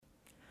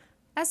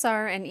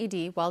SR and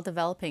ED while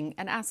developing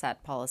an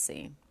asset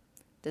policy.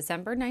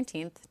 December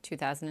 19th,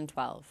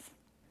 2012.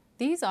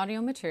 These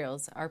audio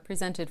materials are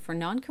presented for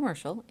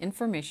non-commercial,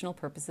 informational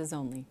purposes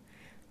only.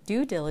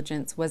 Due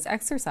diligence was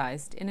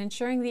exercised in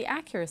ensuring the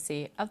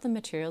accuracy of the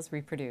materials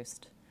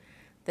reproduced.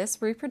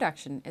 This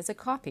reproduction is a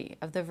copy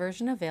of the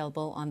version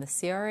available on the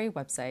CRA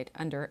website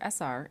under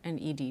SR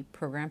and ED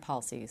program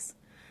policies.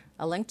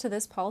 A link to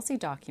this policy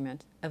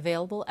document,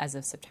 available as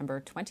of September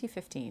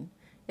 2015,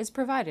 is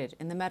provided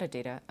in the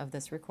metadata of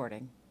this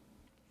recording.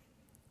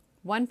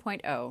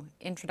 1.0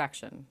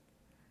 Introduction.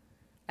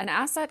 An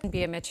asset can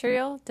be a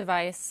material,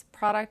 device,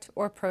 product,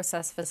 or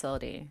process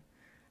facility.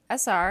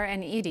 SR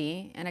and ED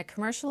in a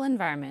commercial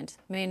environment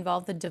may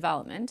involve the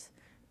development,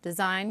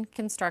 design,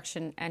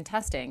 construction, and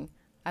testing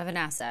of an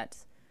asset.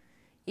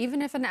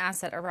 Even if an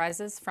asset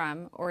arises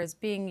from or is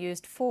being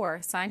used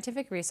for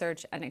scientific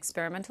research and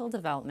experimental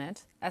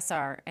development,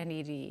 SR and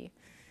ED,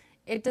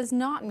 it does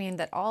not mean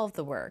that all of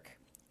the work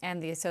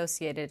and the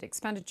associated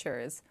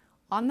expenditures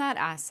on that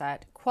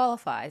asset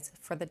qualifies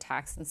for the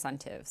tax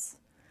incentives.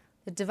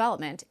 The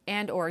development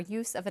and/or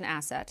use of an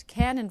asset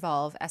can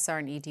involve SR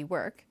and ED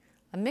work,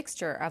 a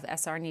mixture of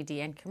SR and ED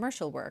and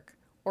commercial work,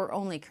 or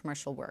only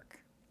commercial work.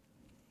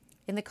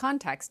 In the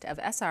context of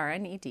SR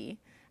and ED,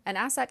 an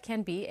asset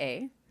can be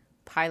a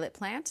pilot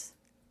plant,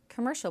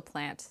 commercial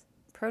plant,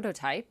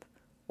 prototype,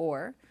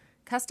 or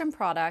custom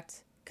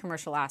product,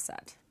 commercial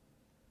asset.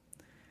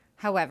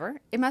 However,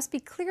 it must be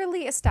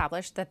clearly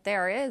established that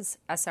there is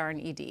SR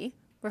and ED,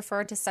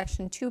 referred to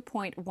Section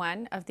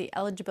 2.1 of the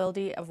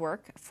Eligibility of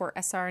Work for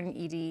SR and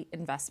ED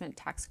Investment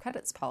Tax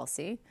Credits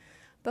Policy,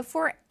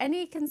 before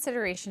any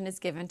consideration is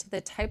given to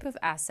the type of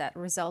asset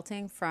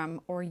resulting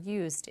from or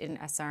used in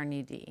SR and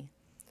ED.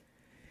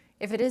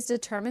 If it is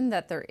determined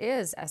that there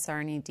is SR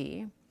and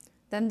ED,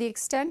 then the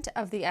extent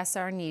of the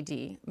SR and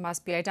ED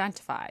must be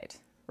identified.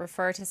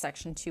 Refer to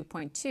Section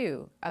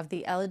 2.2 of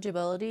the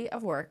Eligibility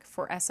of Work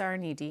for SR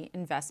and ED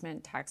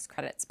Investment Tax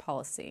Credits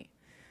Policy,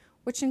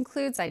 which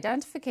includes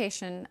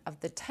identification of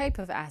the type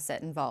of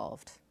asset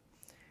involved.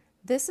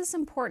 This is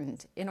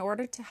important in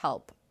order to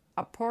help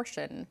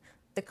apportion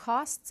the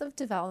costs of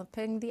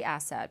developing the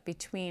asset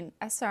between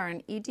SR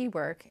and ED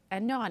work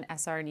and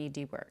non-SR and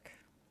ED work.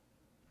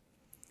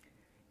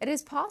 It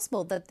is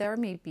possible that there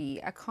may be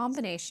a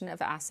combination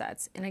of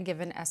assets in a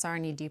given SR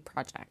and ED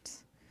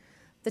project.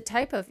 The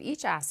type of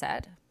each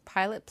asset,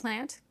 pilot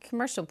plant,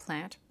 commercial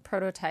plant,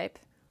 prototype,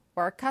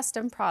 or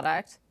custom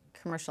product,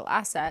 commercial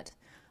asset,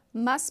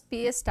 must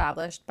be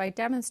established by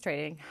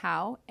demonstrating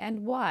how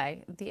and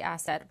why the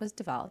asset was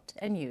developed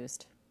and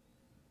used.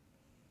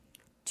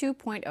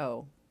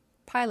 2.0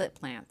 Pilot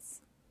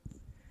plants.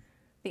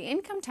 The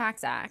Income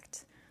Tax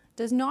Act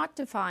does not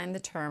define the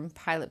term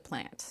pilot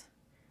plant.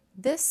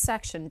 This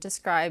section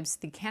describes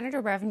the Canada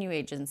Revenue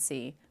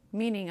Agency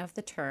meaning of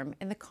the term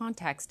in the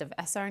context of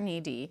SR and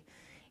ED,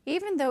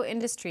 even though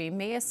industry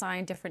may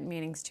assign different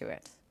meanings to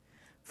it.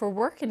 For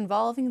work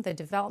involving the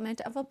development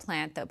of a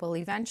plant that will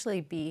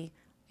eventually be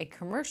a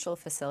commercial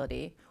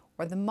facility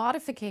or the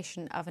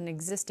modification of an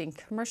existing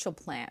commercial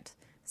plant,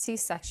 see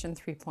Section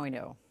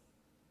 3.0.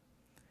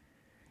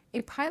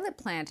 A pilot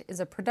plant is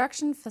a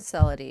production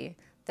facility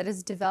that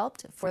is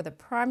developed for the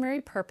primary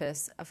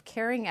purpose of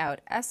carrying out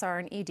SR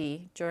and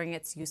ED during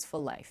its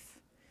useful life.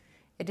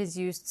 It is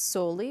used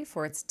solely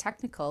for its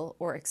technical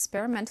or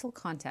experimental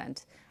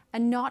content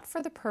and not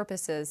for the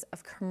purposes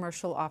of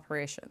commercial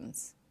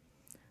operations.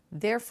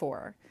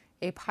 Therefore,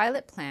 a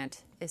pilot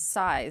plant is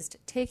sized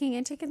taking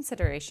into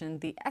consideration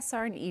the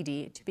SR and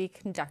ED to be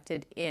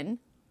conducted in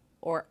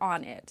or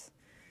on it.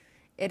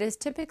 It is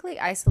typically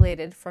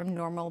isolated from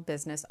normal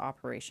business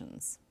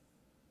operations.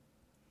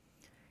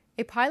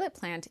 A pilot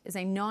plant is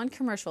a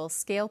non-commercial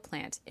scale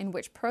plant in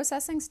which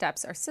processing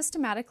steps are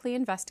systematically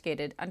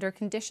investigated under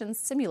conditions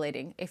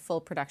simulating a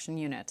full production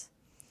unit.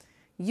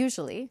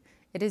 Usually,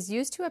 it is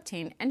used to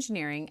obtain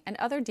engineering and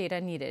other data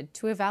needed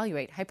to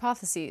evaluate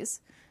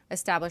hypotheses,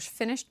 establish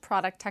finished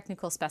product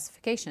technical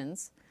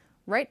specifications,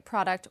 write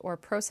product or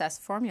process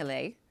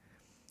formulae,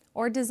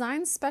 or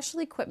design special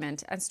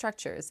equipment and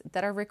structures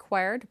that are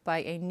required by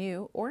a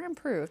new or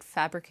improved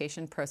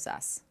fabrication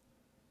process.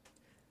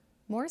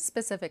 More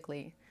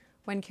specifically,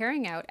 when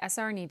carrying out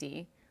SR and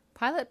ED,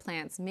 pilot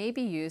plants may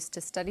be used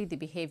to study the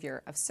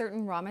behavior of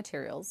certain raw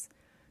materials,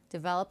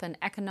 develop an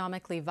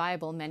economically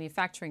viable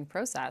manufacturing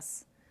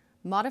process,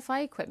 modify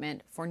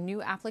equipment for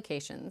new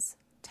applications,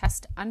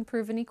 test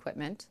unproven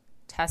equipment,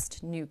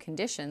 test new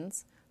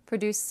conditions,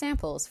 produce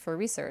samples for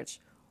research,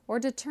 or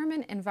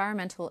determine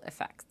environmental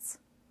effects.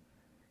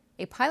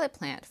 A pilot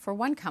plant for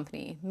one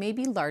company may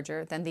be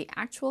larger than the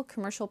actual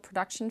commercial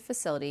production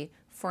facility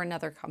for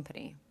another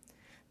company.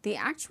 The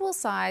actual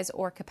size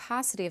or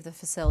capacity of the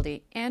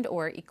facility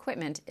and/or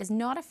equipment is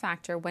not a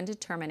factor when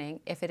determining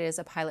if it is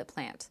a pilot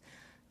plant,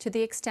 to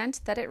the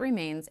extent that it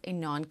remains a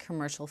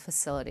non-commercial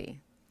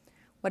facility.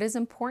 What is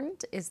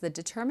important is the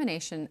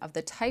determination of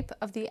the type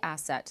of the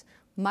asset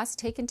must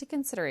take into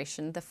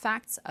consideration the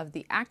facts of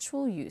the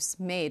actual use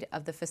made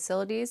of the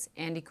facilities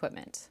and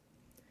equipment.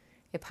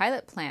 A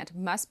pilot plant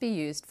must be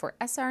used for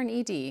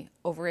SR&ED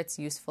over its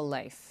useful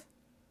life.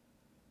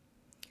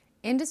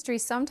 Industry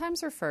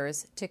sometimes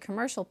refers to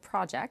commercial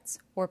projects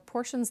or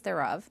portions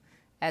thereof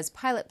as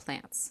pilot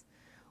plants,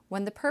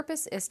 when the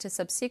purpose is to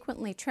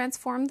subsequently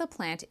transform the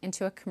plant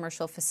into a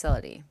commercial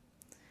facility.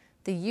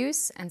 The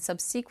use and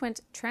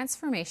subsequent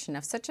transformation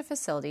of such a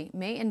facility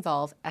may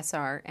involve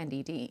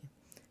SR&ED.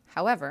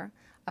 However,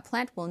 a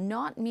plant will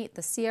not meet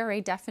the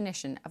CRA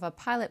definition of a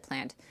pilot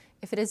plant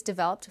if it is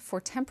developed for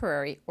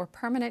temporary or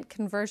permanent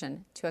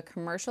conversion to a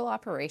commercial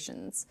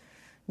operations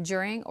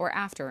during or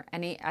after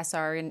any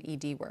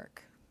SR&ED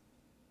work.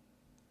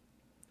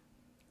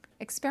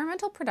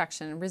 Experimental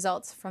production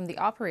results from the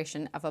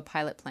operation of a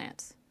pilot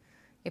plant.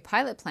 A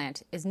pilot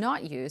plant is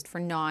not used for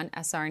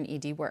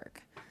non-SR&ED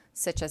work,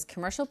 such as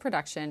commercial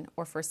production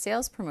or for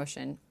sales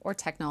promotion or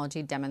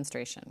technology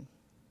demonstration.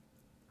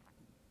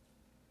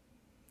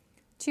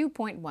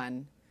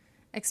 2.1.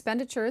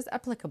 Expenditures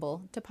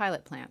applicable to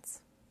pilot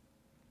plants.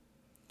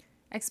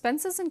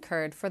 Expenses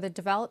incurred for the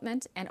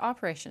development and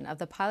operation of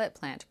the pilot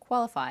plant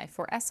qualify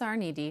for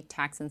SR&ED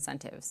tax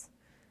incentives.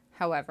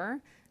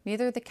 However,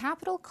 neither the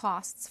capital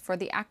costs for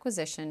the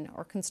acquisition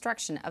or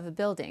construction of a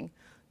building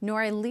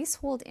nor a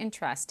leasehold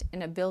interest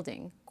in a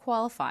building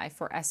qualify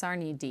for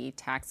SR&ED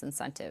tax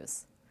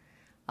incentives.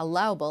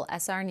 Allowable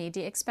SR&ED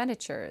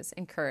expenditures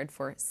incurred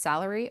for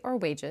salary or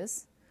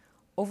wages,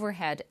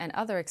 overhead and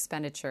other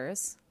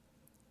expenditures,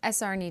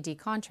 SR&ED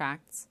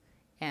contracts,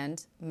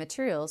 and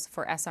materials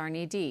for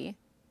SR&ED,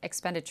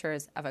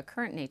 expenditures of a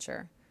current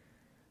nature,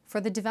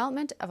 for the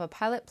development of a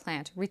pilot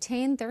plant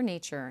retain their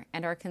nature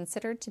and are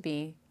considered to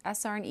be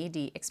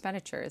SR&ED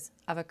expenditures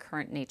of a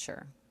current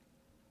nature.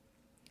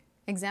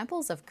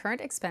 Examples of current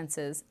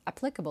expenses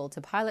applicable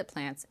to pilot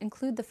plants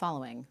include the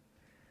following: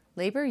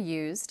 labor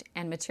used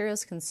and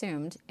materials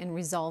consumed in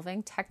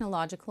resolving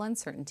technological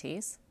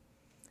uncertainties,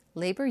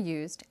 labor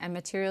used and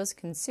materials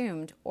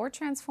consumed or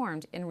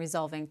transformed in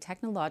resolving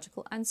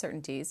technological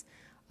uncertainties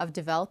of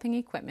developing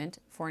equipment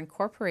for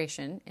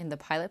incorporation in the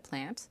pilot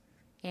plant,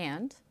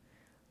 and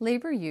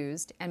labor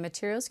used and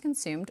materials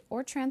consumed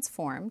or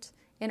transformed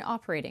in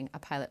operating a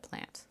pilot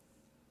plant.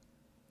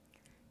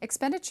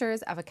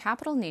 Expenditures of a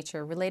capital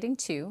nature relating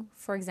to,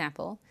 for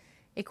example,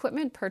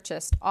 equipment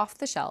purchased off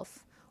the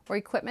shelf or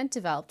equipment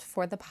developed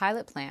for the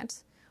pilot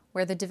plant,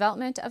 where the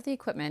development of the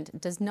equipment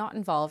does not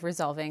involve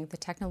resolving the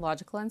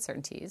technological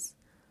uncertainties,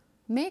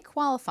 may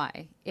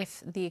qualify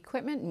if the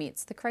equipment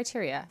meets the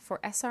criteria for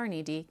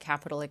SR&ED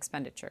capital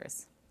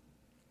expenditures.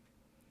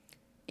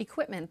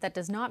 Equipment that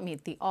does not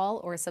meet the all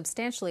or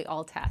substantially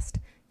all test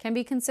can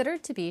be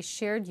considered to be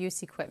shared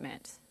use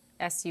equipment,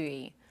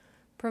 SUE,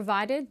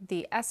 provided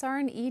the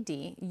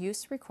SR&ED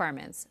use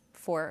requirements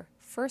for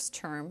first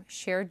term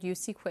shared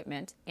use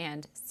equipment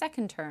and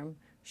second term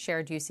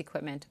shared use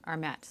equipment are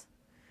met.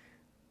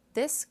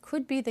 This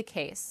could be the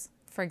case,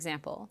 for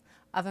example,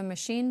 of a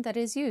machine that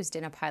is used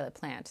in a pilot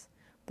plant,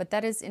 but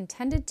that is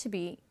intended to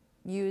be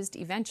used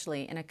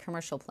eventually in a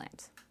commercial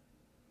plant.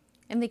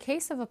 In the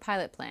case of a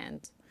pilot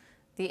plant,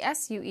 the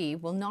SUE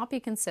will not be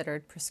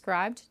considered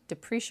prescribed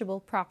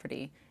depreciable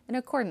property in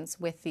accordance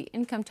with the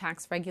income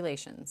tax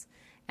regulations,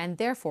 and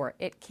therefore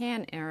it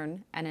can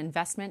earn an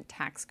investment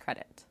tax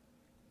credit.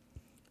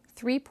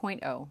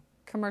 3.0.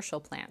 Commercial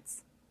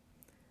plants.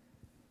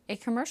 A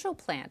commercial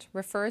plant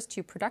refers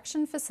to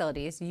production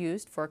facilities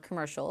used for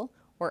commercial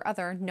or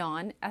other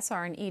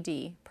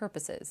non-SR&ED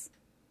purposes.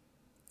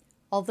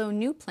 Although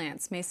new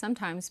plants may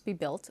sometimes be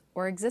built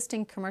or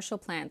existing commercial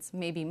plants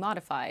may be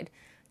modified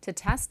to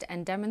test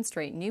and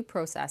demonstrate new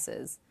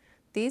processes,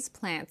 these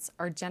plants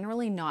are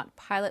generally not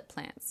pilot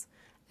plants,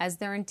 as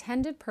their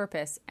intended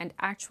purpose and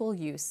actual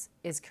use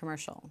is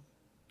commercial.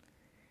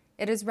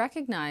 It is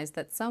recognized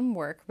that some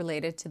work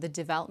related to the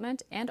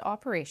development and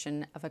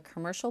operation of a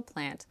commercial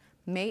plant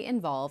may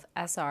involve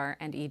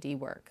SR&ED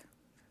work.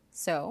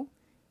 So,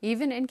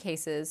 even in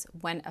cases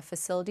when a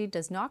facility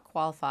does not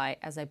qualify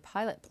as a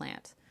pilot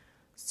plant,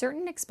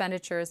 certain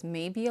expenditures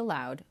may be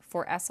allowed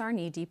for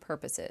SR&ED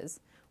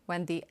purposes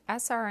when the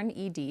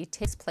SR&ED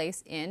takes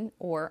place in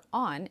or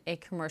on a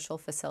commercial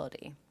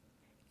facility.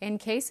 In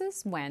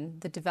cases when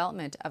the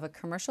development of a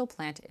commercial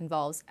plant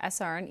involves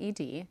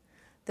SR&ED,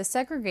 the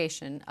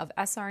segregation of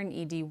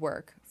SR&ED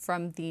work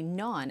from the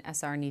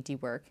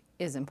non-SR&ED work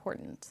is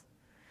important.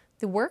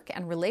 The work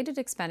and related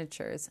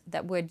expenditures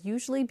that would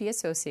usually be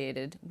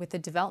associated with the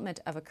development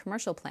of a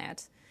commercial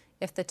plant,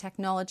 if the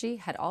technology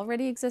had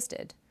already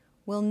existed,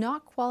 will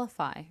not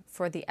qualify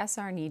for the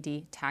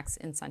SR&ED tax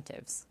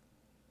incentives.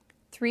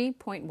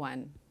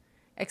 3.1.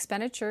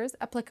 Expenditures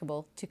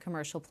applicable to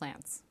commercial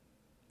plants.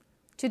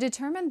 To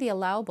determine the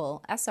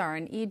allowable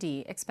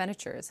SR&ED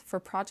expenditures for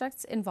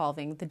projects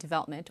involving the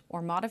development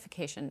or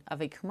modification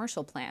of a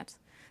commercial plant,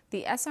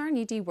 the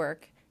SR&ED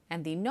work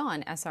and the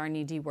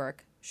non-SR&ED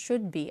work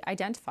should be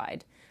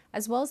identified,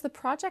 as well as the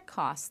project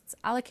costs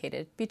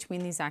allocated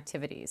between these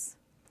activities.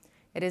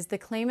 It is the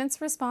claimant's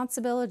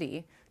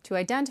responsibility to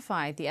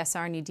identify the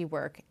SR&ED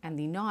work and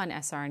the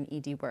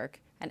non-SR&ED work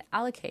and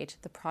allocate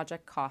the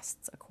project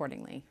costs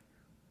accordingly.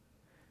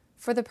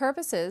 For the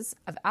purposes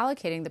of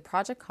allocating the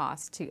project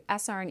costs to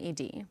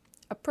SR&ED,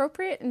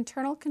 appropriate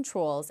internal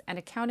controls and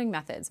accounting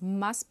methods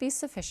must be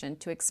sufficient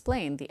to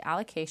explain the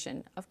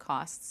allocation of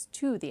costs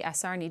to the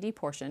SR&ED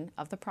portion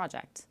of the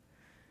project.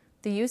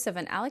 The use of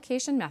an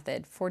allocation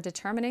method for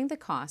determining the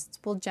costs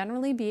will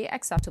generally be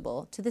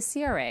acceptable to the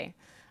CRA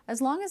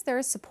as long as there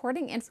is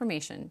supporting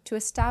information to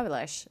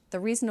establish the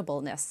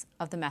reasonableness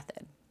of the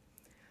method.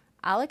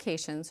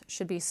 Allocations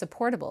should be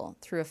supportable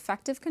through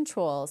effective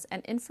controls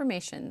and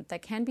information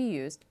that can be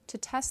used to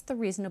test the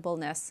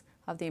reasonableness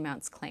of the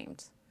amounts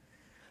claimed.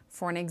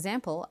 For an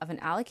example of an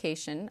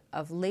allocation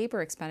of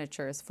labor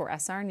expenditures for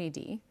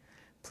SR&ED,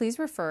 please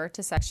refer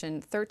to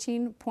Section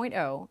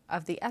 13.0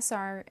 of the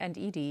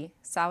SR&ED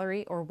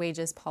Salary or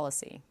Wages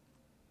Policy.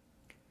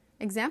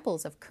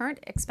 Examples of current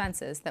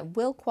expenses that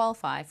will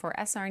qualify for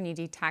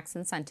SR&ED tax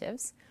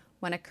incentives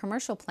when a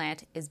commercial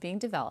plant is being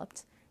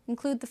developed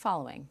include the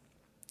following: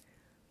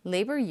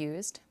 labor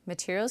used,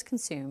 materials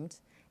consumed,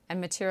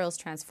 and materials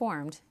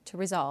transformed to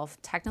resolve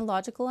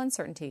technological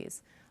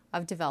uncertainties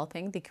of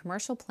developing the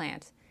commercial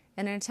plant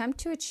in an attempt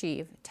to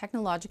achieve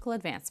technological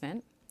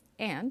advancement,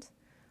 and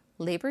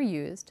labor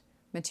used,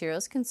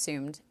 materials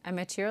consumed, and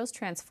materials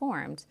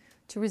transformed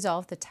to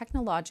resolve the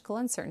technological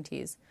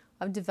uncertainties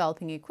of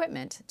developing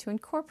equipment to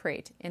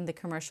incorporate in the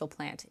commercial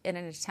plant in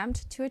an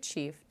attempt to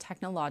achieve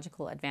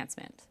technological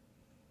advancement.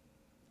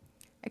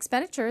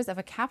 Expenditures of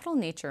a capital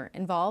nature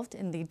involved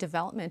in the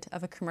development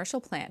of a commercial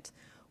plant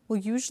will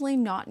usually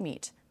not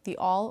meet the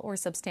all or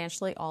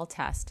substantially all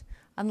test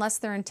unless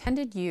their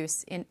intended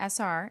use in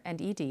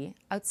SR&ED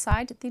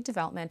outside the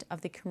development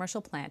of the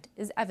commercial plant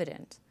is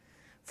evident.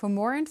 For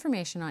more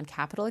information on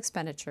capital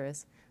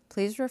expenditures,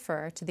 please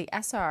refer to the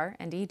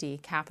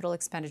SR&ED Capital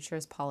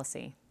Expenditures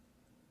Policy.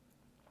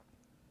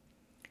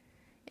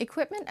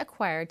 Equipment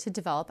acquired to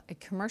develop a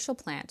commercial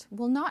plant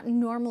will not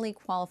normally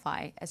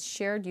qualify as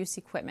shared use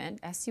equipment,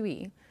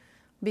 SUE,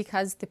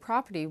 because the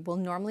property will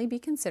normally be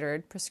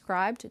considered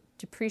prescribed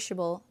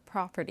depreciable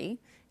property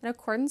in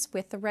accordance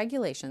with the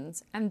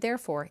regulations, and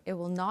therefore it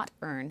will not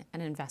earn an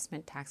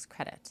investment tax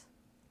credit.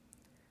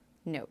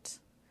 Note: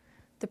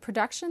 the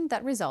production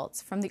that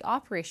results from the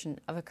operation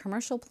of a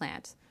commercial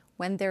plant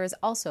when there is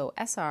also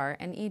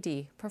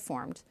SR&ED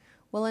performed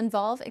will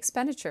involve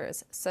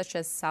expenditures such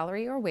as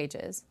salary or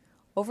wages,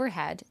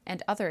 overhead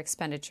and other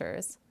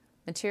expenditures,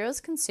 materials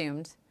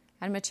consumed,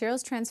 and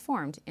materials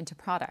transformed into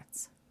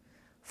products.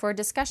 For a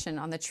discussion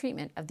on the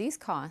treatment of these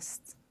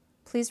costs,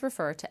 please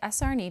refer to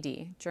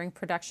SR&ED during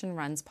production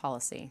runs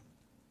policy.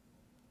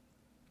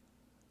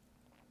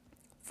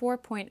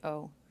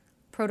 4.0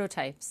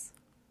 Prototypes.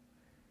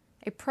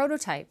 A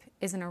prototype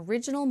is an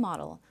original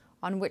model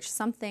on which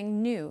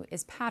something new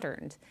is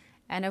patterned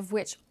and of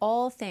which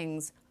all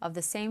things of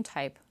the same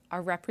type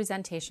are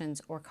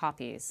representations or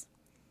copies.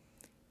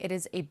 It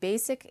is a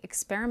basic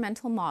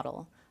experimental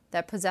model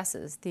that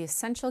possesses the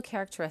essential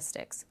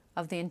characteristics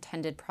of the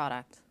intended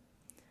product.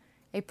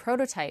 A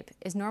prototype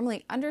is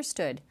normally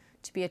understood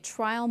to be a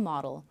trial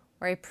model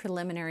or a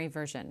preliminary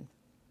version.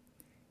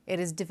 It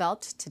is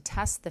developed to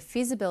test the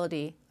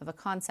feasibility of a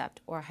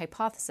concept or a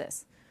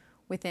hypothesis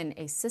within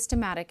a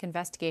systematic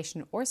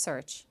investigation or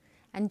search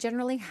and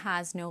generally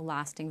has no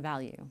lasting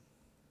value.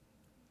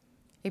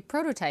 A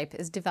prototype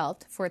is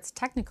developed for its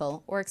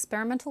technical or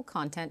experimental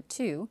content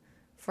to,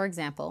 for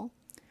example,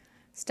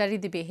 study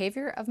the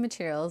behavior of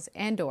materials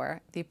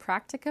and/or the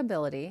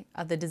practicability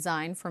of the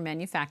design for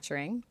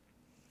manufacturing,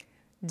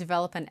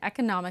 develop an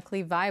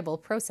economically viable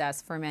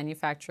process for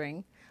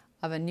manufacturing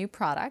of a new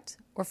product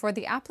or for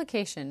the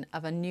application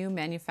of a new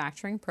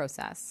manufacturing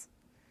process,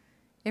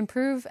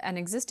 improve an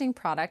existing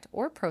product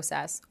or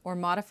process or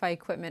modify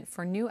equipment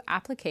for new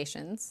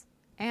applications,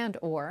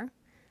 and/or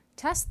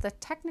test the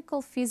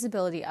technical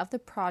feasibility of the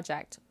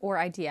project or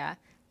idea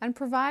and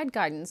provide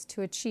guidance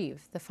to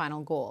achieve the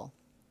final goal.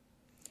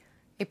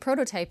 A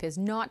prototype is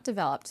not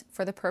developed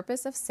for the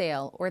purpose of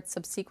sale or its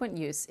subsequent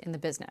use in the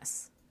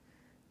business.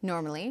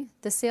 Normally,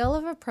 the sale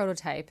of a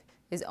prototype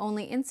is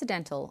only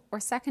incidental or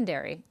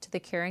secondary to the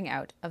carrying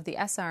out of the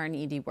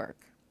SR&ED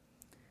work.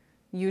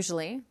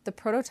 Usually, the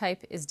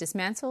prototype is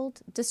dismantled,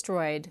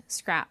 destroyed,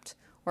 scrapped,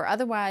 or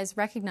otherwise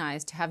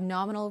recognized to have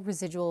nominal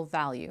residual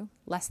value,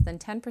 less than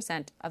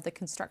 10% of the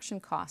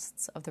construction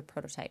costs of the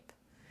prototype.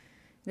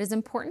 It is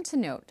important to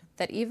note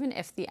that even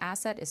if the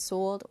asset is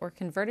sold or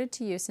converted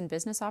to use in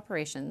business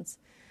operations,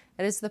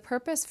 it is the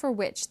purpose for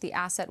which the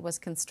asset was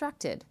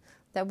constructed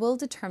that will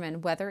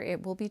determine whether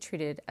it will be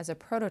treated as a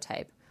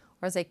prototype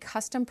or as a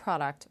custom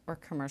product or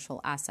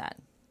commercial asset.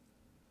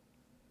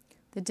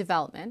 The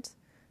development,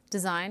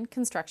 design,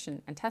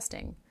 construction, and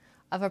testing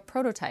of a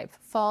prototype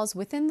falls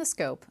within the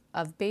scope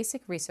of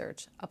basic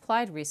research,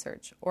 applied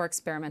research, or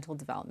experimental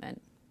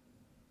development.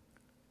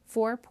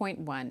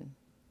 4.1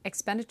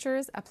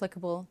 Expenditures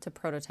applicable to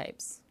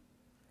prototypes.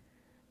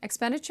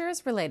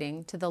 Expenditures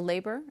relating to the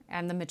labor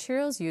and the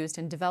materials used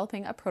in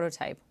developing a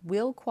prototype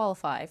will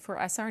qualify for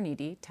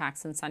SR&ED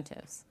tax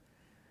incentives.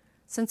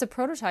 Since a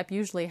prototype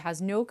usually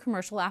has no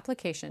commercial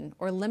application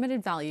or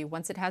limited value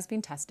once it has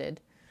been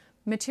tested,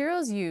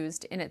 materials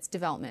used in its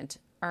development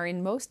are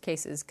in most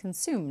cases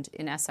consumed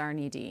in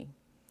SR&ED.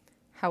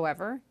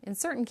 However, in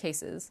certain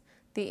cases,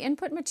 the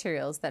input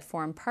materials that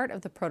form part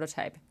of the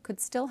prototype could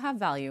still have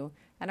value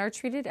and are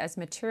treated as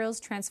materials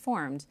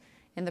transformed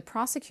in the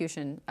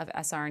prosecution of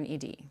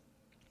SR&ED.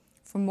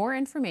 For more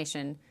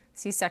information,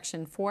 see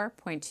Section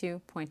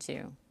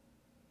 4.2.2.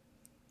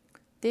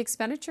 The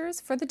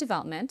expenditures for the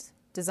development,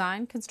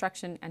 design,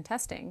 construction, and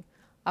testing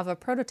of a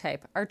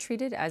prototype are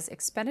treated as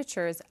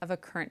expenditures of a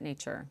current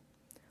nature.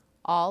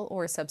 All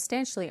or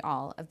substantially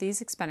all of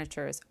these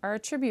expenditures are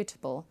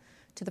attributable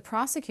to the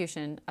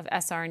prosecution of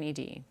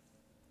SR&ED.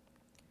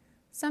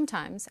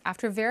 Sometimes,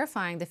 after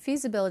verifying the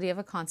feasibility of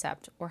a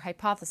concept or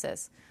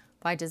hypothesis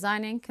by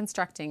designing,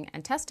 constructing,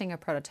 and testing a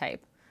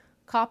prototype,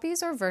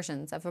 copies or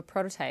versions of a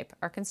prototype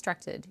are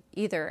constructed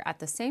either at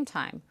the same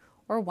time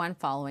or one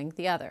following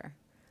the other.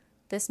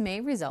 This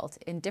may result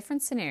in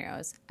different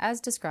scenarios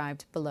as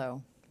described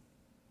below.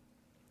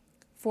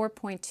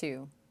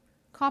 4.2.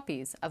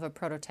 Copies of a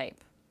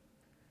prototype.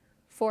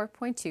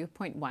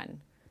 4.2.1.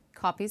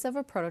 Copies of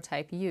a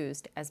prototype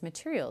used as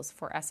materials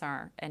for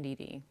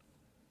SR&ED.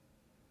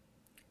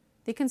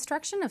 The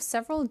construction of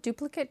several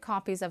duplicate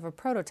copies of a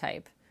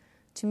prototype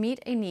to meet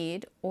a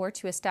need or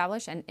to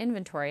establish an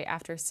inventory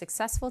after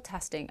successful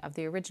testing of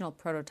the original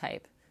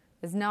prototype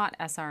is not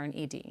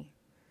SR&ED.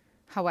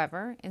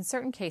 However, in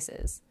certain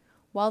cases,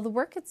 while the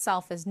work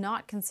itself is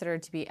not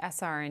considered to be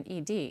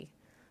SR&ED,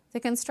 the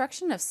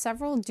construction of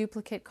several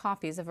duplicate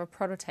copies of a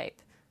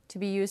prototype to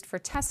be used for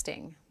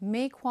testing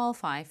may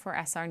qualify for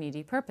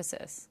SR&ED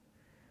purposes.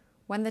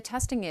 When the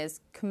testing is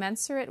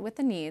commensurate with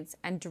the needs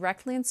and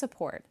directly in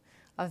support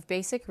of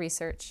basic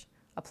research,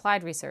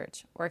 applied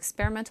research, or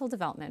experimental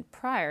development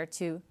prior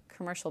to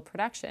commercial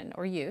production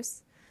or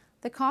use,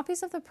 the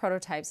copies of the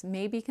prototypes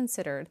may be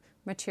considered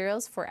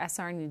materials for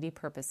SR&ED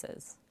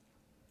purposes.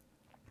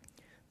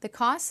 The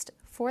cost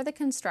for the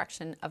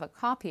construction of a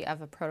copy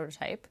of a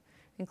prototype,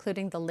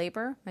 including the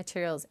labor,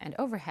 materials, and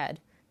overhead,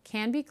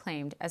 can be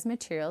claimed as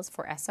materials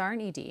for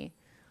SR&ED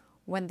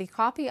when the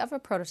copy of a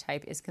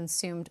prototype is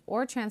consumed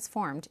or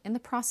transformed in the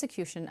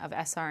prosecution of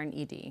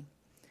SR&ED.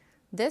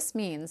 This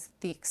means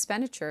the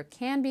expenditure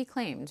can be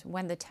claimed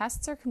when the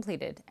tests are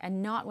completed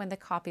and not when the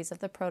copies of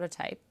the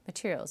prototype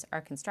materials are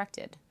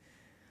constructed.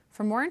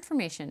 For more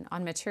information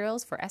on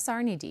materials for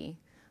SR&ED,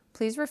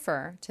 please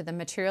refer to the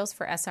Materials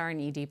for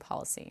SR&ED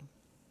policy.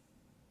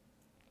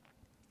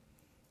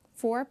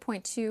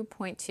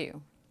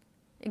 4.2.2.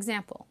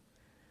 Example.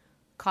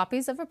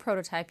 Copies of a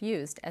prototype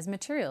used as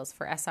materials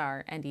for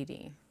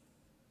SR&ED.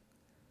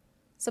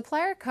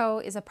 Supplier Co.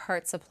 is a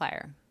part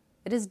supplier.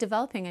 It is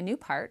developing a new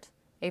part,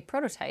 a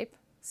prototype,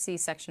 see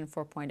Section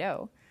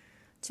 4.0,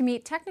 to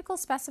meet technical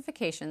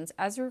specifications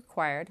as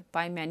required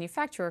by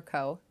Manufacturer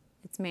Co.,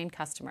 its main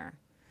customer.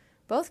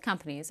 Both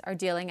companies are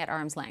dealing at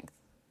arm's length.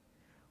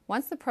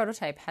 Once the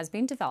prototype has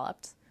been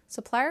developed,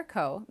 Supplier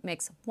Co.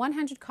 makes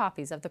 100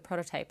 copies of the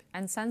prototype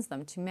and sends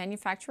them to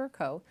Manufacturer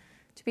Co.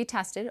 to be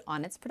tested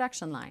on its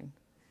production line.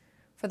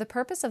 For the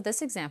purpose of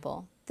this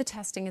example, the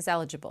testing is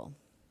eligible.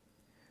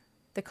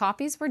 The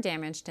copies were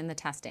damaged in the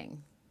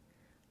testing.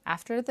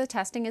 After the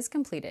testing is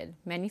completed,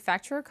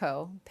 Manufacturer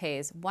Co.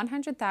 pays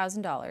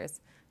 $100,000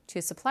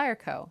 to Supplier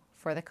Co.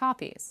 for the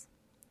copies.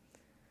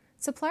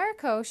 Supplier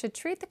Co. should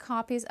treat the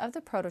copies of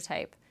the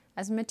prototype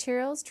as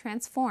materials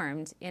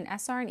transformed in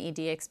SR&ED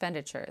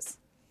expenditures.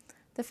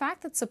 The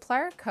fact that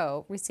Supplier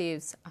Co.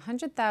 receives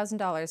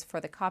 $100,000 for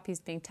the copies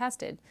being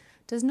tested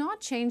does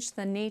not change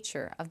the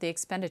nature of the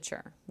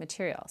expenditure,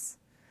 materials.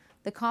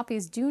 The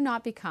copies do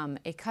not become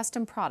a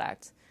custom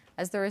product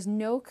as there is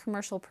no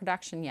commercial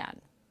production yet.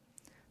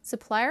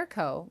 Supplier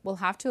Co. will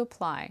have to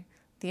apply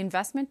the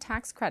investment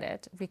tax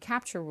credit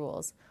recapture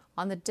rules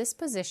on the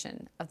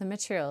disposition of the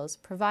materials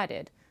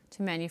provided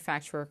to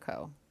Manufacturer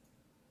Co.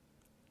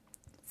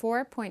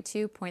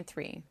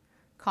 4.2.3.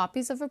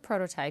 Copies of a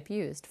prototype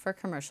used for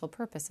commercial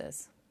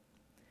purposes.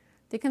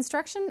 The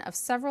construction of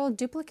several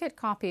duplicate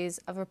copies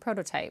of a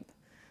prototype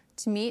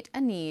to meet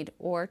a need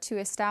or to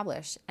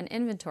establish an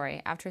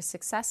inventory after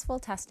successful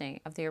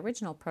testing of the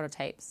original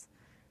prototypes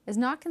is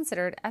not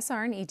considered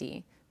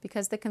SR&ED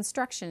because the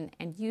construction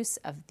and use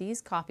of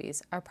these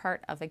copies are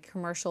part of a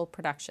commercial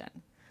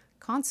production.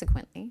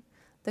 Consequently,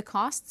 the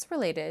costs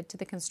related to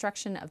the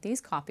construction of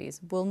these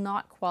copies will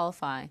not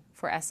qualify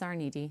for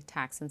SR&ED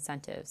tax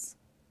incentives.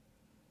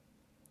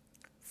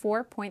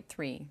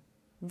 4.3.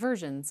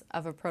 Versions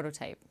of a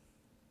prototype.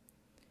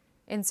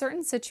 In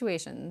certain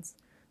situations,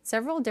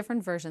 several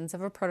different versions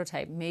of a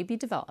prototype may be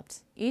developed,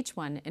 each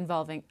one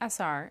involving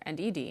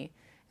SR&ED, in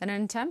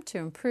an attempt to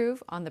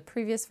improve on the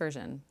previous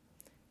version.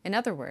 In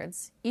other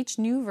words, each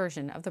new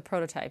version of the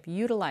prototype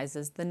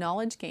utilizes the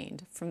knowledge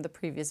gained from the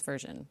previous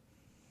version.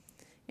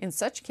 In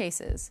such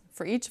cases,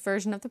 for each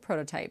version of the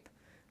prototype,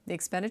 the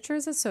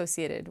expenditures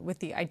associated with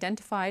the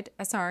identified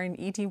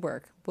SR&ED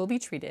work will be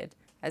treated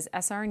as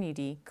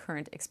SR&ED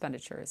current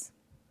expenditures.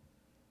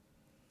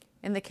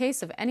 In the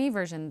case of any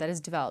version that is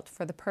developed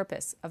for the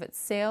purpose of its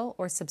sale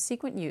or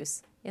subsequent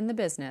use in the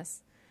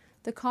business,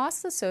 The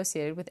costs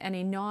associated with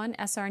any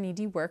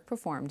non-SR&ED work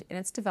performed in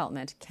its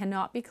development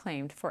cannot be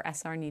claimed for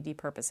SR&ED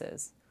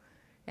purposes.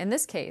 In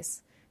this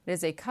case, it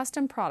is a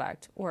custom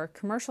product or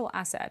commercial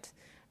asset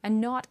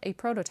and not a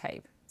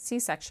prototype. See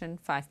Section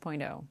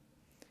 5.0.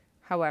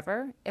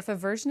 However, if a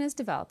version is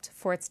developed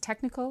for its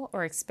technical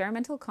or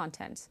experimental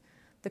content,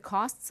 the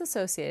costs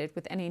associated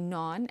with any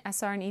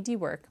non-SR&ED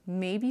work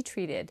may be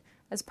treated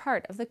as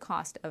part of the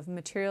cost of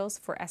materials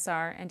for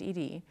SR and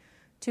ED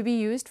to be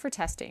used for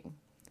testing.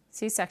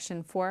 See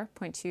Section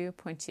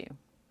 4.2.2.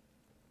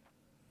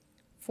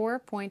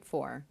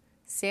 4.4.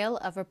 Sale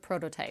of a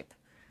prototype.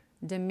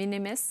 De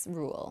minimis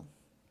rule.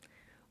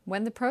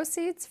 When the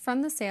proceeds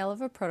from the sale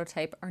of a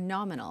prototype are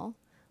nominal,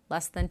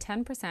 less than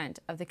 10%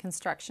 of the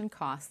construction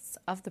costs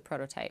of the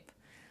prototype,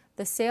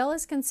 the sale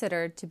is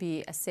considered to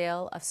be a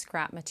sale of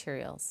scrap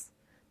materials.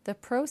 The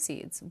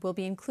proceeds will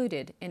be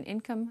included in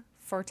income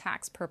for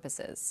tax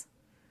purposes.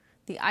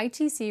 The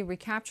ITC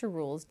recapture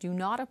rules do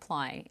not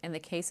apply in the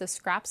case of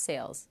scrap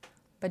sales,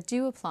 but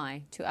do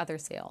apply to other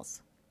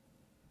sales.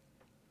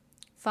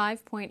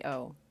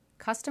 5.0.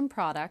 Custom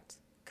product,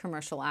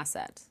 commercial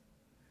asset.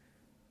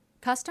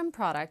 Custom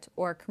product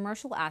or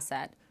commercial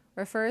asset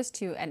refers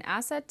to an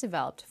asset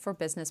developed for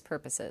business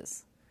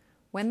purposes.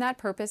 When that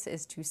purpose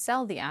is to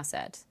sell the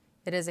asset,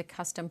 it is a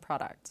custom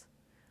product.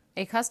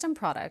 A custom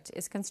product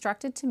is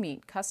constructed to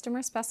meet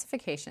customer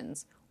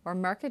specifications or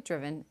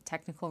market-driven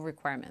technical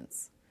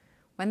requirements.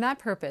 When that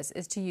purpose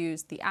is to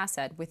use the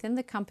asset within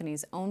the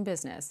company's own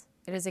business,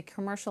 it is a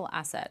commercial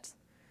asset.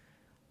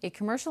 A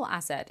commercial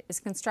asset is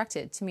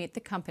constructed to meet the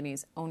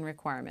company's own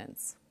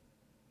requirements.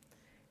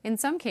 In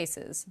some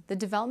cases, the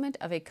development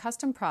of a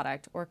custom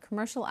product or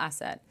commercial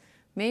asset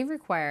may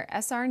require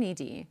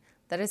SR&ED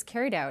that is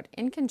carried out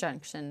in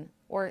conjunction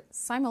or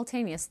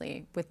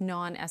simultaneously with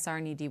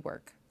non-SR&ED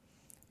work.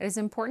 It is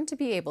important to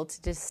be able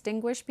to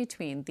distinguish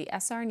between the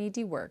SR&ED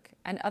work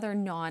and other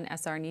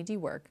non-SR&ED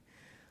work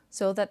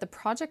so that the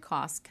project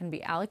costs can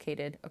be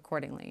allocated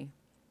accordingly.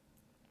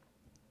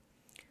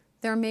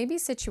 There may be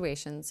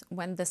situations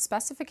when the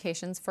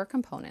specifications for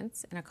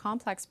components in a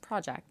complex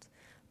project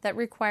that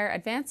require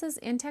advances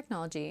in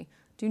technology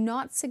do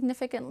not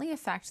significantly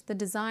affect the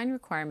design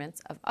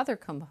requirements of other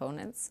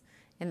components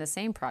in the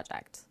same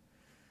project.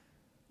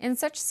 In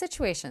such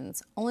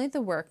situations, only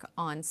the work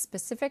on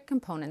specific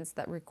components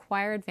that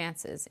require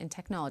advances in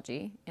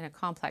technology in a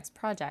complex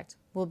project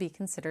will be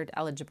considered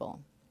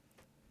eligible.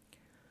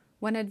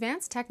 When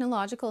advanced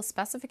technological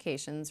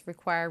specifications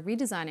require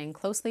redesigning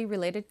closely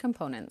related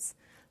components,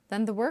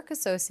 then the work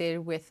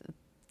associated with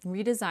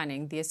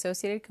redesigning the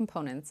associated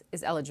components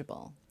is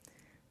eligible.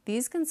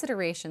 These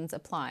considerations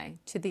apply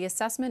to the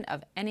assessment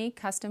of any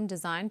custom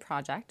design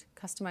project,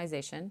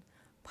 customization,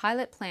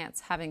 pilot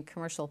plants having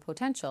commercial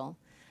potential,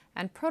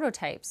 and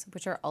prototypes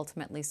which are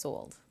ultimately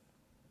sold.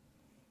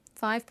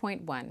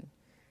 5.1.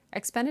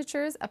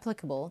 Expenditures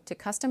applicable to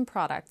custom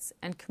products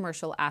and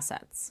commercial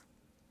assets.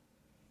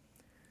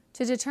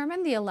 To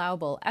determine the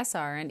allowable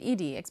SR and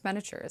ED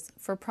expenditures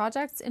for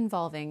projects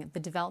involving the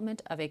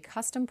development of a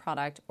custom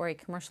product or a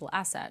commercial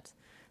asset,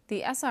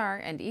 the SR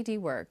and ED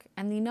work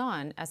and the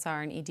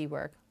non-SR and ED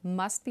work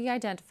must be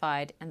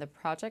identified and the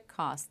project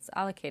costs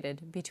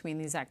allocated between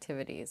these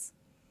activities.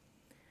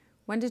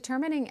 When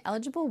determining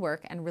eligible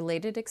work and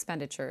related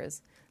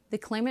expenditures, the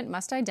claimant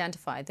must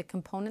identify the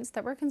components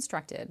that were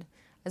constructed,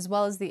 as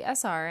well as the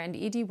SR and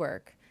ED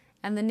work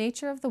and the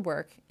nature of the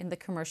work in the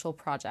commercial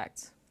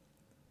project.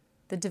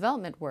 The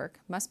development work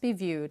must be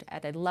viewed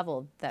at a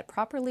level that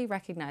properly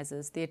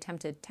recognizes the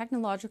attempted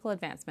technological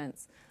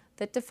advancements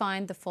that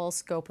define the full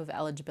scope of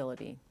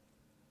eligibility.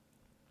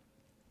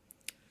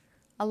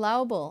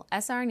 Allowable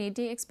SR and ED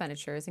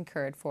expenditures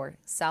incurred for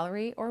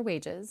salary or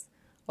wages,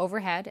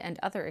 overhead and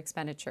other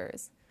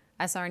expenditures,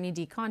 SR and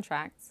ED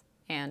contracts,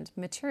 and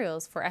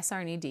materials for SR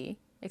and ED,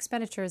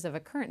 expenditures of a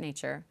current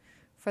nature,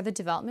 for the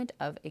development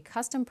of a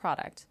custom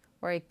product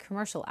or a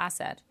commercial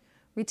asset,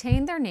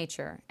 retain their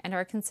nature and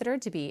are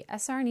considered to be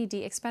SR and ED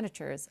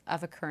expenditures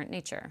of a current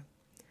nature.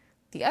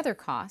 The other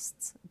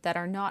costs that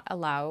are not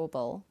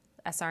allowable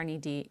SR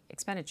and ED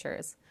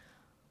expenditures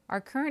are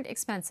current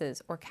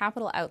expenses or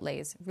capital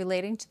outlays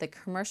relating to the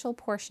commercial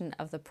portion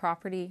of the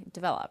property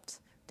developed,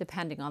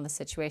 depending on the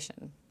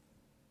situation.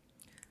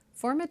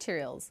 For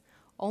materials,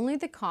 only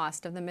the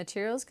cost of the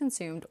materials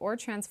consumed or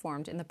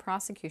transformed in the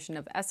prosecution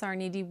of SR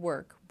and ED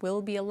work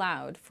will be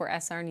allowed for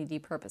SR and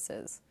ED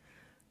purposes.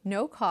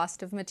 No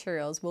cost of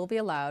materials will be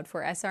allowed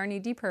for SR and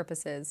ED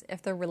purposes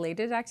if the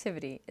related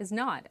activity is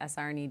not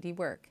SR and ED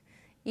work,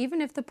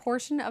 even if the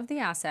portion of the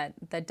asset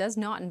that does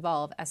not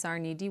involve SR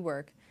and ED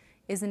work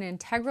is an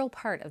integral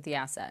part of the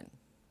asset.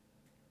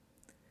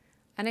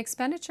 An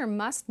expenditure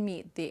must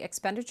meet the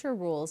expenditure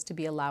rules to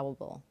be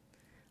allowable.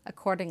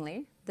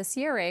 Accordingly, the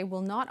CRA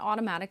will not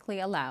automatically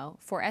allow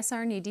for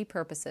SR and ED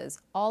purposes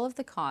all of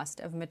the cost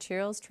of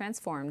materials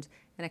transformed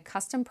in a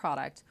custom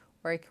product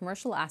or a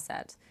commercial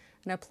asset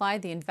and apply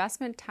the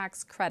investment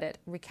tax credit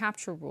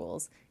recapture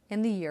rules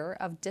in the year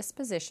of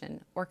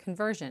disposition or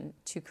conversion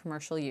to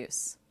commercial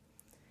use.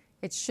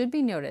 It should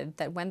be noted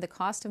that when the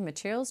cost of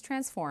materials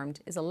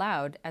transformed is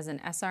allowed as an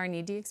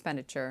SR&ED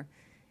expenditure,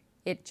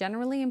 it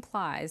generally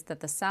implies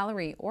that the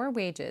salary or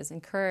wages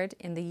incurred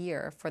in the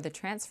year for the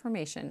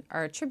transformation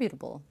are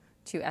attributable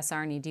to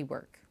SR&ED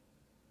work.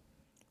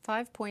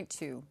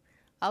 5.2.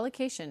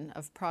 Allocation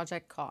of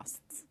project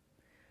costs.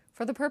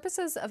 For the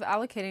purposes of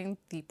allocating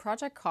the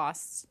project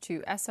costs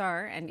to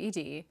SR and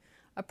ED,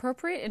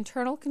 appropriate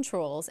internal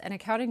controls and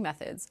accounting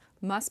methods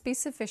must be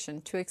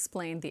sufficient to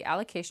explain the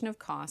allocation of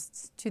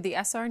costs to the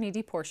SR and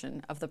ED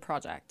portion of the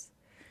project.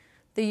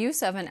 The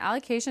use of an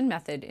allocation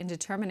method in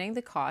determining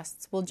the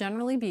costs will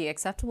generally be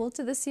acceptable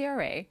to the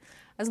CRA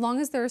as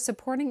long as there is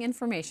supporting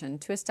information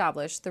to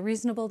establish the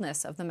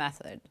reasonableness of the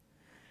method.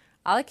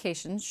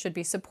 Allocations should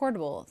be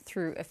supportable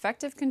through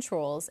effective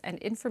controls and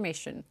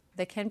information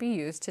that can be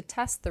used to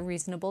test the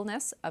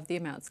reasonableness of the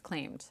amounts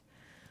claimed.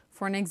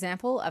 For an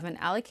example of an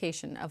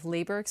allocation of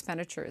labor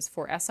expenditures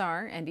for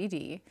SR and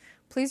ED,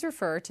 please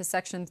refer to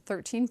Section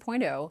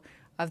 13.0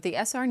 of the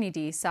SR and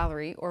ED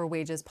Salary or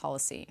Wages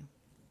Policy.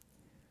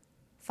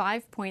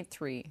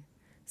 5.3.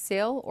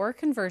 Sale or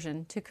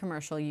conversion to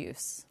commercial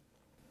use.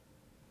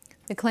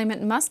 The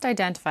claimant must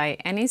identify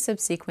any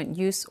subsequent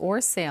use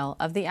or sale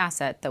of the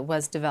asset that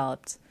was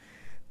developed.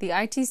 The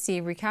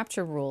ITC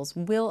recapture rules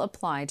will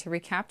apply to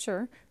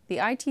recapture the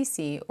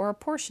ITC or a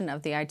portion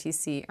of the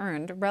ITC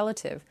earned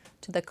relative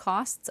to the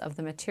costs of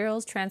the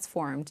materials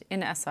transformed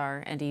in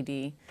SR and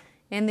ED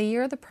in the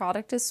year the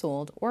product is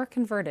sold or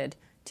converted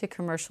to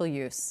commercial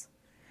use.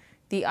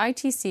 The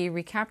ITC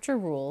recapture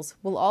rules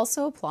will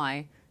also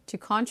apply to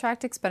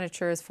contract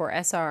expenditures for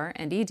SR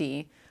and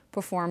ED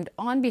performed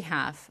on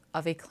behalf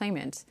of a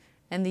claimant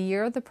in the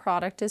year the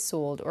product is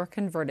sold or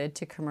converted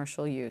to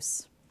commercial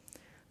use.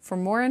 For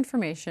more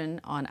information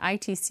on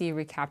ITC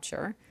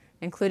recapture,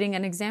 including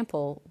an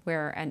example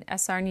where an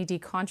SR and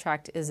ED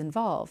contract is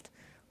involved,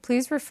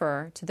 please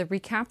refer to the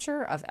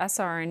Recapture of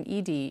SR and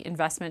ED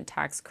Investment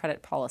Tax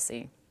Credit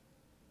Policy.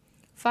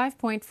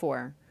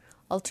 5.4.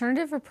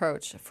 Alternative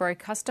approach for a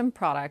custom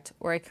product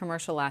or a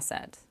commercial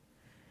asset.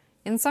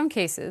 In some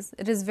cases,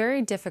 it is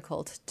very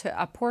difficult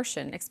to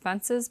apportion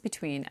expenses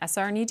between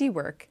SR and ED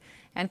work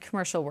and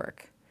commercial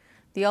work.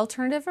 The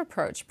alternative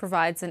approach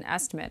provides an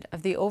estimate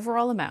of the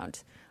overall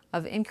amount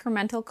of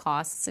incremental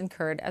costs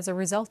incurred as a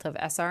result of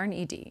SR and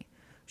ED,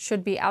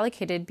 should be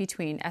allocated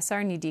between SR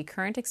and ED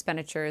current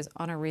expenditures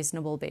on a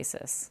reasonable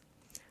basis.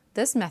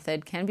 This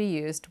method can be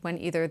used when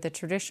either the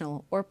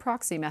traditional or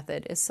proxy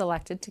method is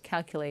selected to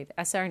calculate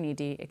SR and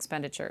ED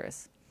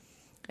expenditures.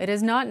 It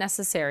is not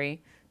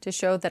necessary to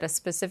show that a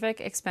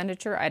specific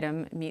expenditure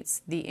item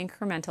meets the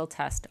incremental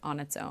test on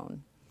its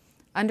own.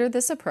 Under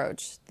this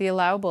approach, the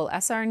allowable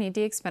SR and ED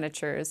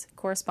expenditures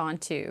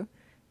correspond to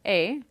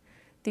A.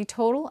 The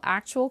total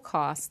actual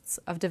costs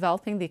of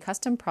developing the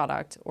custom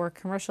product or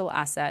commercial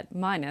asset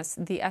minus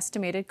the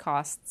estimated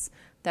costs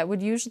that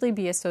would usually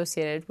be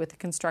associated with the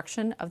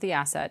construction of the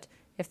asset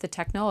if the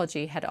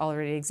technology had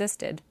already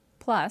existed,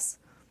 plus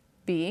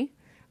B.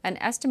 An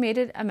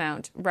estimated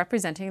amount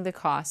representing the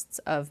costs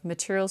of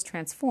materials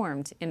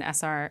transformed in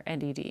SR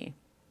and ED.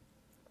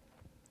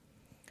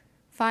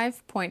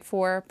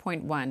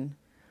 5.4.1.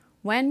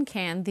 When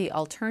can the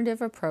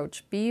alternative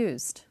approach be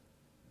used?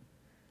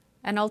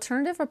 An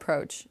alternative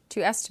approach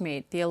to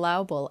estimate the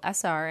allowable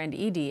SR and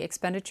ED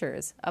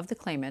expenditures of the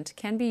claimant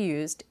can be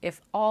used if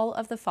all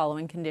of the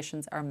following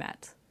conditions are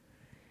met.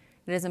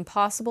 It is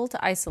impossible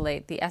to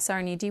isolate the SR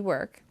and ED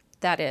work.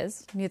 That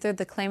is, neither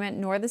the claimant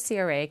nor the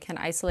CRA can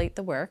isolate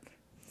the work.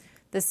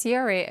 The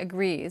CRA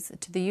agrees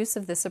to the use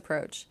of this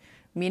approach,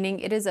 meaning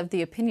it is of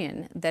the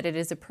opinion that it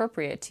is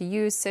appropriate to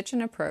use such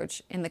an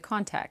approach in the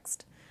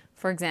context.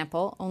 For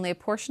example, only a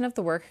portion of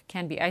the work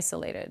can be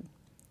isolated.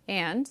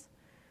 And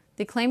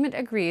the claimant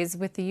agrees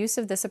with the use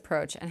of this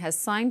approach and has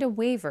signed a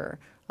waiver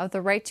of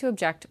the right to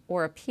object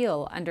or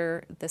appeal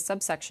under the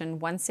subsection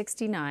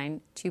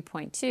 169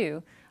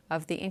 2.2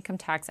 of the Income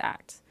Tax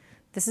Act.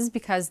 This is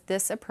because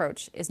this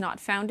approach is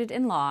not founded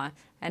in law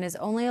and is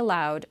only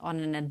allowed on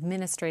an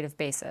administrative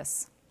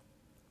basis.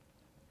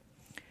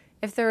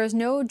 If there is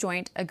no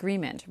joint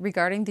agreement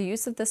regarding the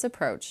use of this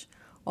approach,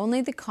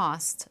 only the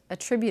costs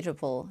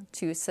attributable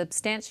to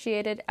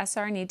substantiated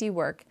SR and ED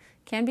work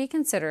can be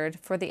considered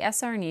for the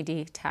SR and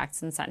ED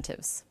tax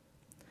incentives.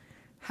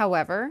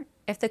 However,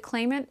 if the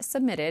claimant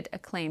submitted a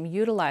claim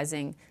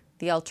utilizing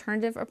the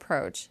alternative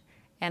approach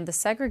and the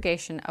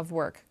segregation of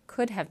work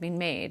could have been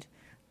made,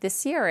 the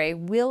CRA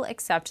will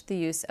accept the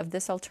use of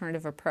this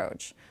alternative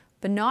approach,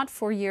 but not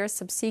for years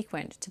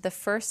subsequent to the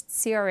first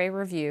CRA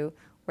review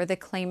where the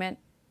claimant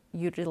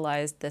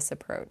utilized this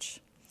approach.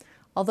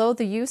 Although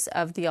the use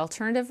of the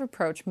alternative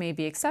approach may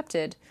be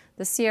accepted,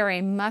 the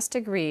CRA must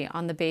agree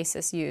on the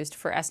basis used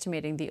for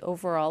estimating the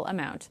overall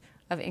amount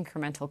of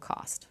incremental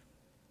cost.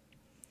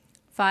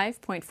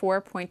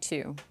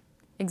 5.4.2.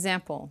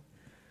 Example: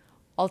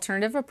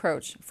 alternative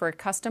approach for a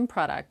custom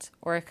product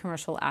or a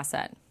commercial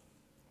asset.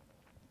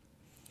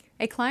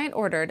 A client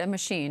ordered a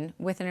machine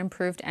with an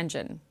improved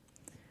engine.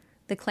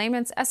 The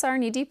claimant's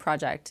SR&ED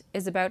project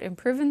is about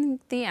improving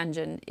the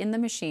engine in the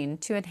machine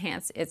to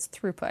enhance its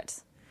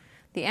throughput.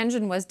 The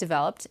engine was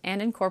developed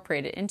and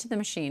incorporated into the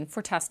machine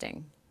for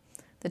testing.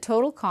 The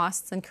total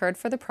costs incurred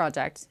for the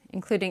project,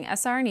 including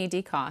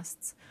SR&ED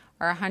costs,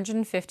 are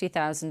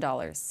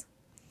 $150,000.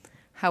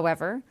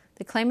 However,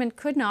 the claimant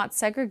could not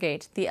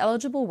segregate the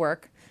eligible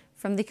work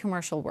from the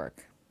commercial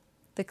work.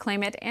 The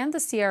claimant and the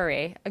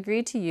CRA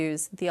agreed to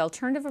use the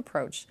alternative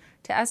approach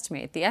to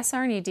estimate the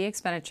SR&ED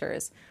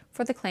expenditures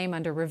for the claim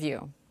under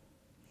review.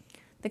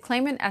 The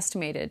claimant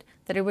estimated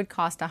that it would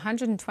cost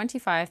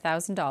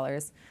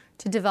 $125,000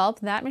 to develop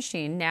that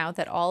machine now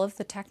that all of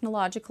the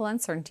technological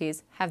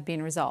uncertainties have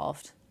been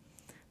resolved.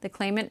 The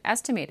claimant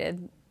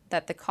estimated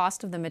that the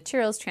cost of the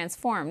materials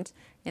transformed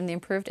in the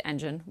improved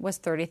engine was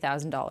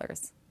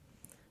 $30,000.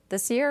 The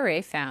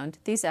CRA found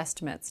these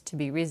estimates to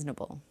be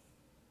reasonable.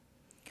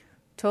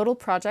 Total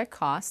project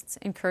costs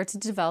incurred to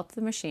develop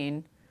the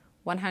machine,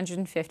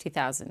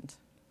 $150,000,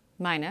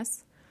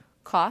 minus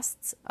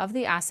costs of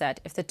the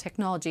asset if the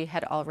technology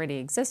had already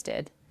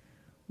existed,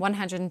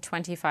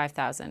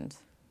 $125,000.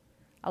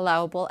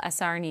 Allowable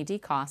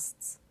SR&ED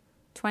costs,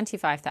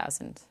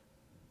 $25,000,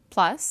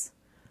 plus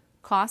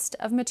cost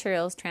of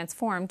materials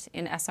transformed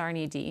in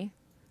SR&ED,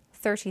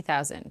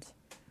 $30,000.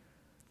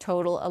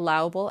 Total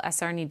allowable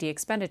SR&ED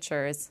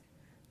expenditures,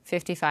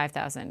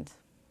 $55,000.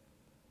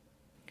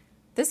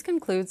 This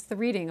concludes the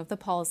reading of the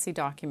policy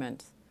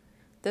document.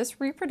 This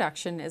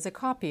reproduction is a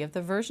copy of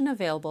the version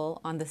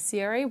available on the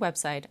CRA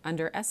website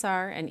under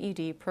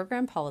SR&ED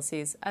program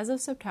policies as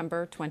of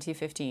September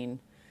 2015.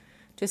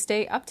 To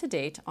stay up to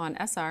date on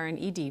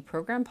SR&ED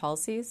program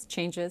policies,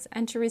 changes,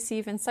 and to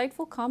receive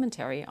insightful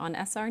commentary on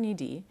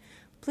SR&ED,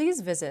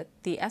 please visit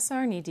the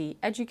SR&ED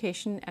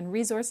Education and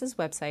Resources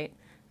website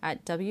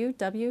at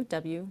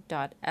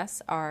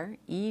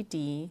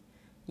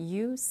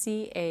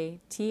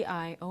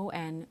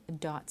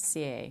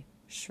www.sreducation.ca,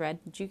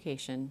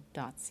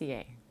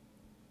 shreducation.ca.